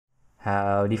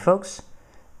Howdy folks!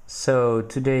 So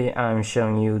today I'm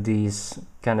showing you these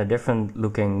kinda different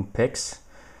looking picks.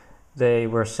 They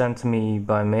were sent to me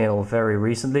by mail very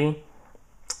recently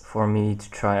for me to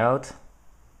try out.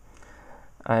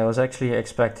 I was actually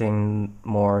expecting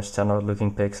more standard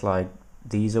looking picks like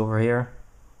these over here.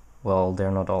 Well, they're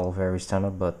not all very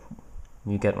standard, but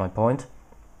you get my point.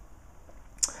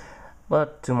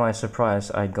 But to my surprise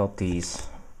I got these.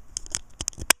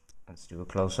 Let's do a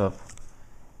close-up.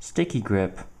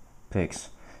 StickyGrip picks.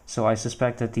 So I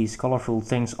suspect that these colorful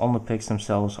things on the picks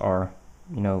themselves are,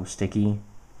 sticky,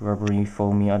 rubbery,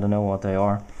 foamy, I don't know what they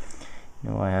are.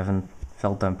 I haven't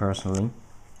felt them personally.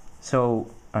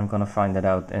 So I'm gonna find that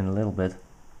out in a little bit.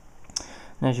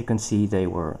 And as you can see, they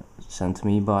were sent to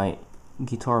me by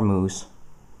GuitarMoose.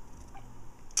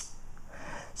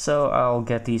 So I'll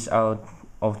get these out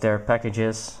of their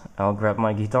packages. I'll grab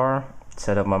my guitar,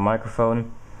 set up my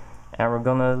microphone, and we're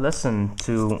gonna listen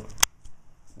to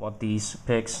what these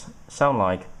picks sound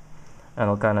like, and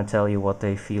I'll kind of tell you what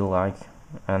they feel like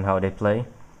and how they play,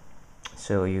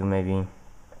 so you maybe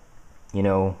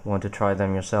want to try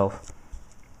them yourself.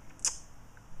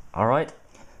 Alright,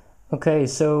 okay,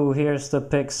 so here's the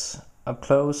picks up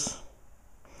close.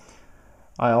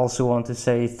 I also want to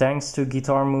say thanks to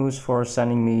GuitarMoose for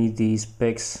sending me these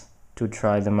picks to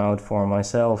try them out for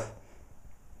myself.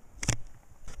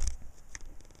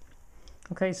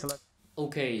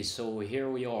 Okay, so here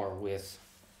we are with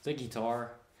the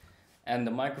guitar and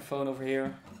the microphone over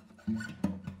here.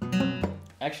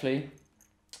 Actually,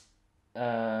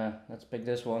 let's pick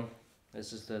this one.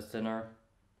 This is the thinner.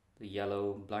 The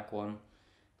yellow black one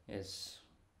is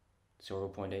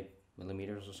 0.8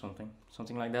 millimeters or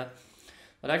something like that.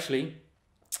 But actually,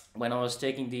 when I was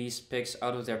taking these picks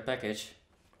out of their package,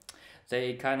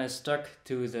 they kind of stuck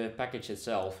to the package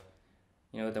itself.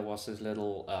 There was this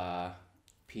little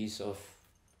piece of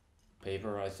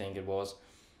paper, I think it was,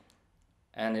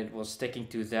 and it was sticking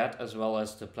to that as well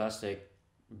as the plastic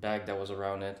bag that was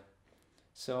around it.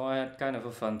 So I had kind of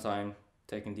a fun time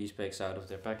taking these picks out of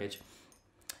their package,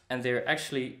 and they're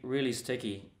actually really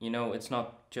sticky. It's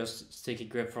not just sticky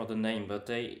grip for the name, but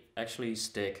they actually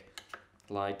stick.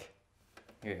 Like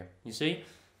here, you see,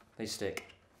 they stick.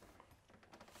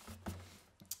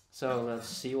 So let's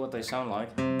see what they sound like.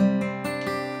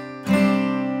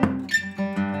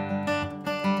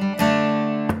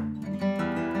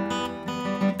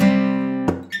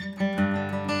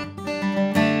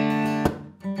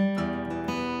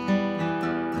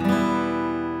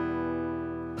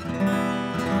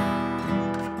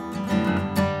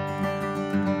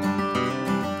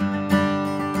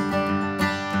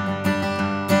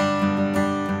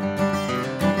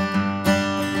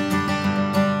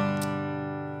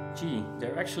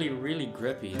 They're actually really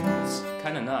grippy. It's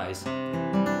kind of nice.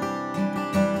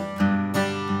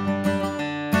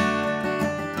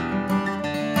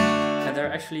 And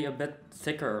they're actually a bit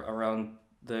thicker around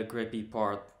the grippy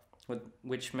part,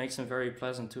 which makes them very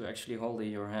pleasant to actually hold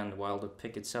in your hand, while the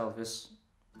pick itself is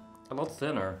a lot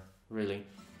thinner, really.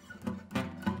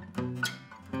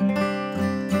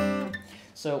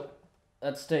 So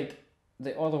let's take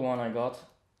the other one I got,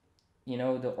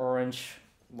 the orange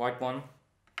white one,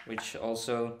 which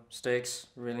also sticks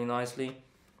really nicely.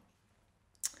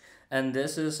 And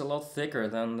this is a lot thicker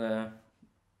than the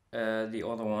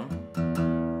other one.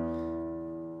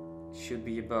 Should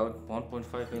be about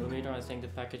 1.5 millimeter, I think the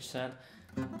package said.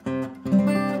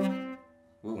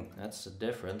 Ooh, that's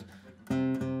different.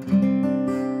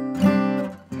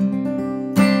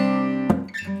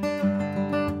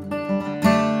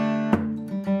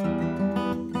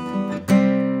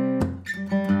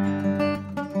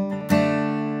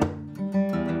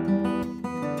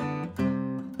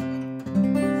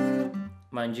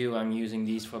 Mind you, I'm using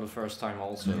these for the first time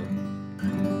also.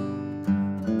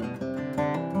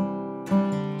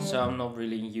 So I'm not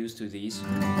really used to these.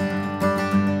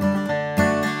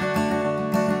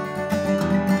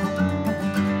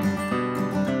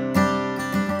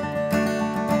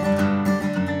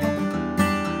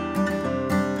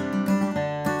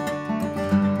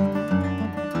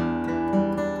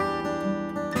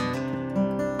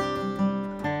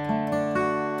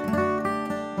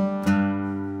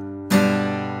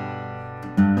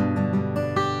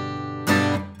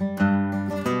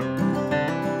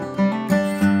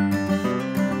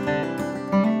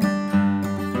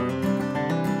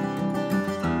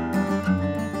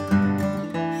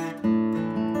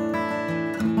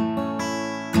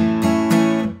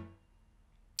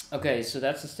 Okay, so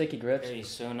that's the sticky grip. Okay,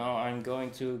 so now I'm going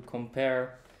to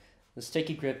compare the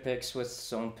sticky grip picks with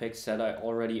some picks that I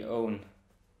already own.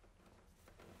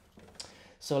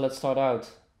 So let's start out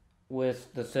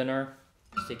with the thinner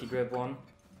sticky grip one.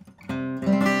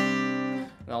 And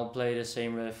I'll play the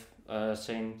same riff,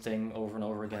 same thing over and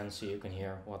over again so you can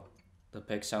hear what the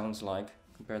pick sounds like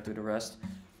compared to the rest.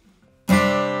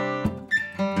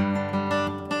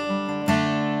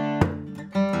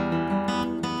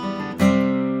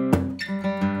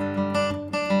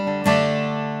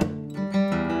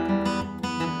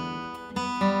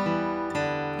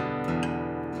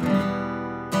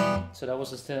 So that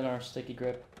was the thinner sticky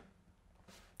grip.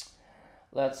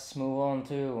 Let's move on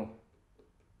to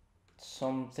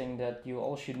something that you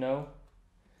all should know.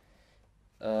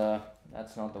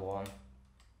 That's not the one.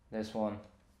 This one.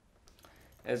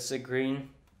 It's a green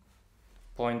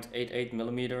 0.88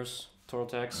 millimeters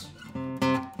Tortex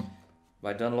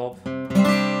by Dunlop.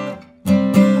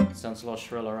 It sounds a lot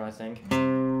shriller, I think.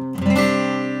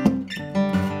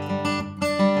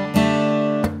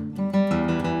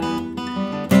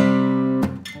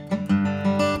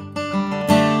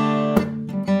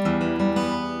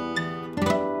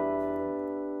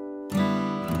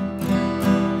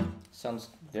 Sounds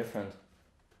different,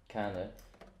 kinda.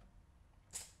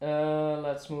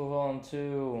 Let's move on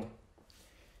to,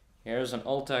 here's an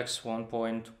Ultex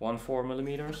 1.14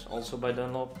 millimeters, also by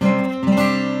Dunlop.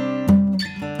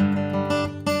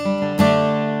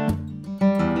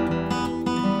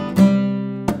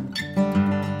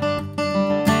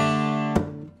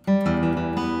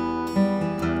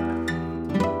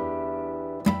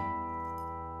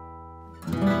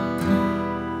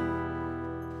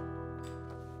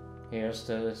 Here's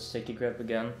the sticky grip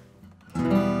again.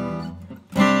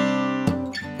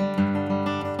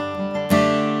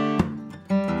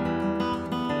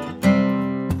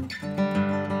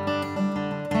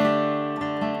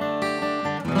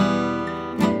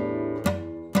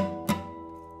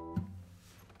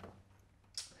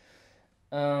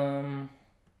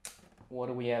 What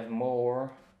do we have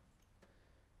more?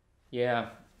 Yeah,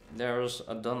 there's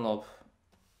a Dunlop.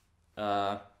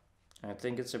 I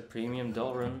think it's a premium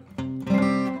Delrin,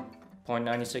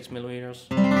 0.96 millimeters.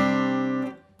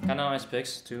 Kinda nice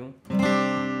picks too.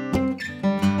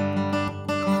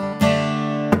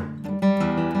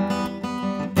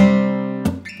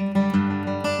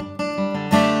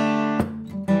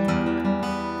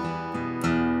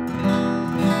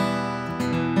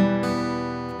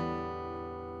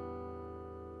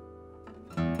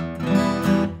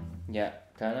 Yeah,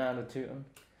 kinda out of tune.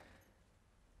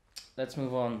 Let's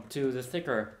move on to the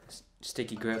thicker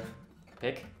sticky grip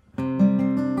pick.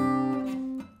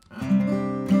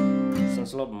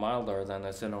 Sounds a lot milder than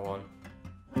the thinner one.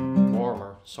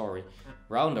 Warmer, sorry.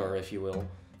 Rounder, if you will.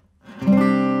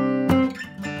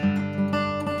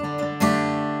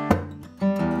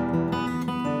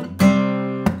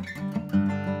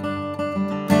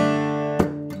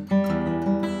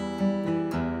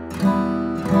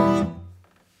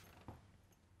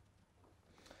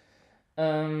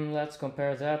 Let's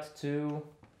compare that to,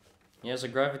 here's a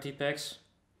Gravity Picks.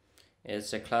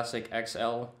 It's a classic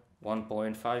XL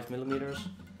 1.5 millimeters.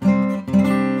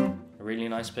 A really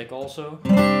nice pick also.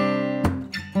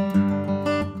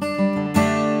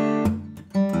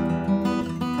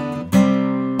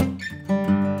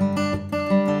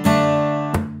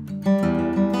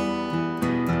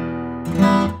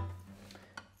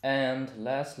 And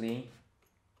lastly,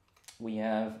 we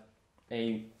have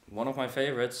one of my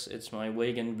favorites. It's my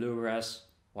Wagon Bluegrass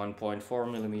 1.4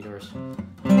 millimeters.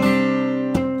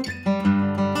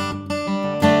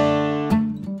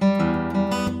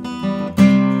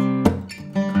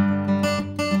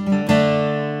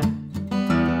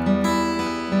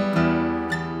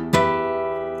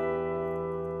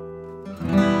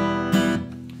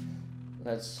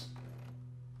 Let's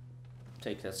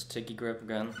take that sticky grip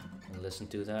again and listen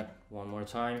to that one more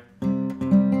time.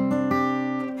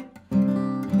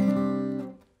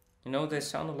 You know, they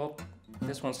sound a lot,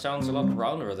 this one sounds a lot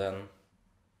rounder than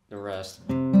the rest.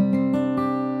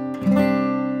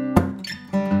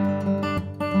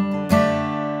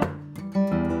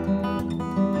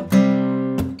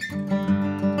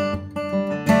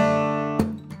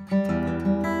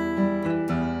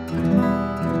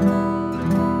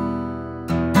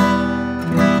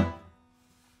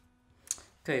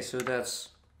 Okay, so that's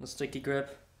the sticky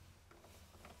grip.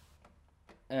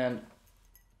 And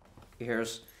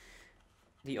here's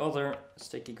the other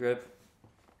sticky grip.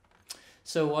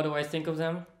 So what do I think of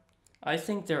them? I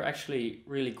think they're actually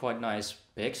really quite nice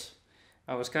picks.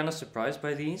 I was kind of surprised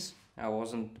by these. I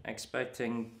wasn't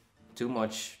expecting too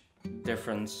much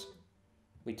difference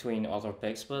between other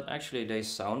picks, but actually they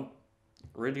sound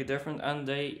really different and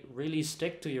they really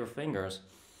stick to your fingers,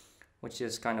 which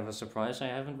is kind of a surprise. I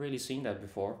haven't really seen that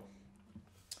before.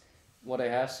 What I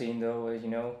have seen though is, you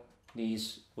know,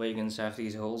 These wagons have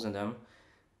these holes in them,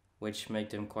 which make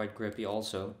them quite grippy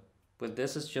also. But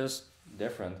this is just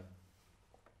different.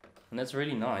 And that's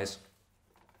really nice.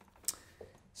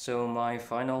 So my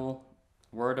final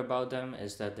word about them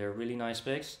is that they're really nice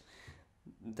picks.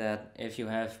 That if you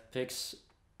have picks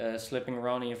slipping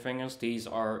around in your fingers, these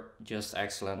are just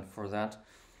excellent for that.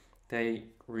 They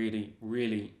really,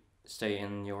 really stay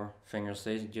in your fingers.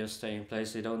 They just stay in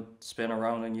place. They don't spin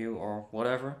around on you or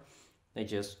whatever. They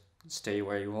just stay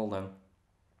where you hold them.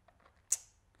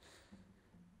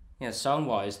 Yeah, sound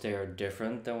wise they are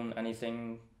different than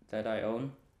anything that I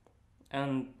own,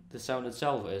 and the sound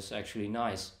itself is actually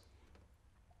nice.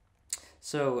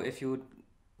 So if you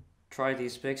try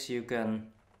these picks, you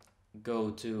can go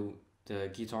to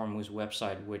the GuitarMoose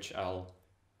website, which I'll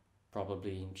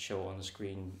probably show on the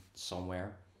screen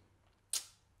somewhere.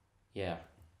 Yeah.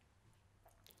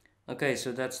 Okay,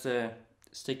 so that's the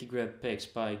StickyGrip picks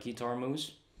by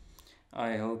GuitarMoose.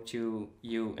 I hope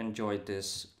you enjoyed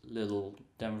this little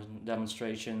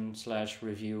demonstration slash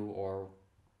review, or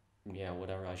yeah,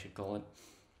 whatever I should call it.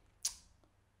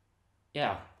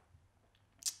 Yeah.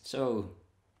 So,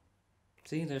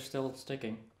 see, they're still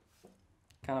sticking.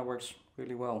 Kind of works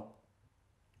really well.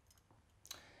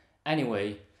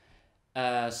 Anyway,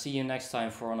 see you next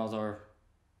time for another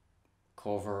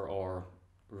cover or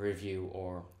review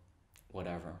or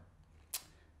whatever.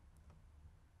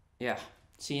 Yeah,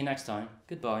 see you next time.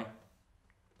 Goodbye.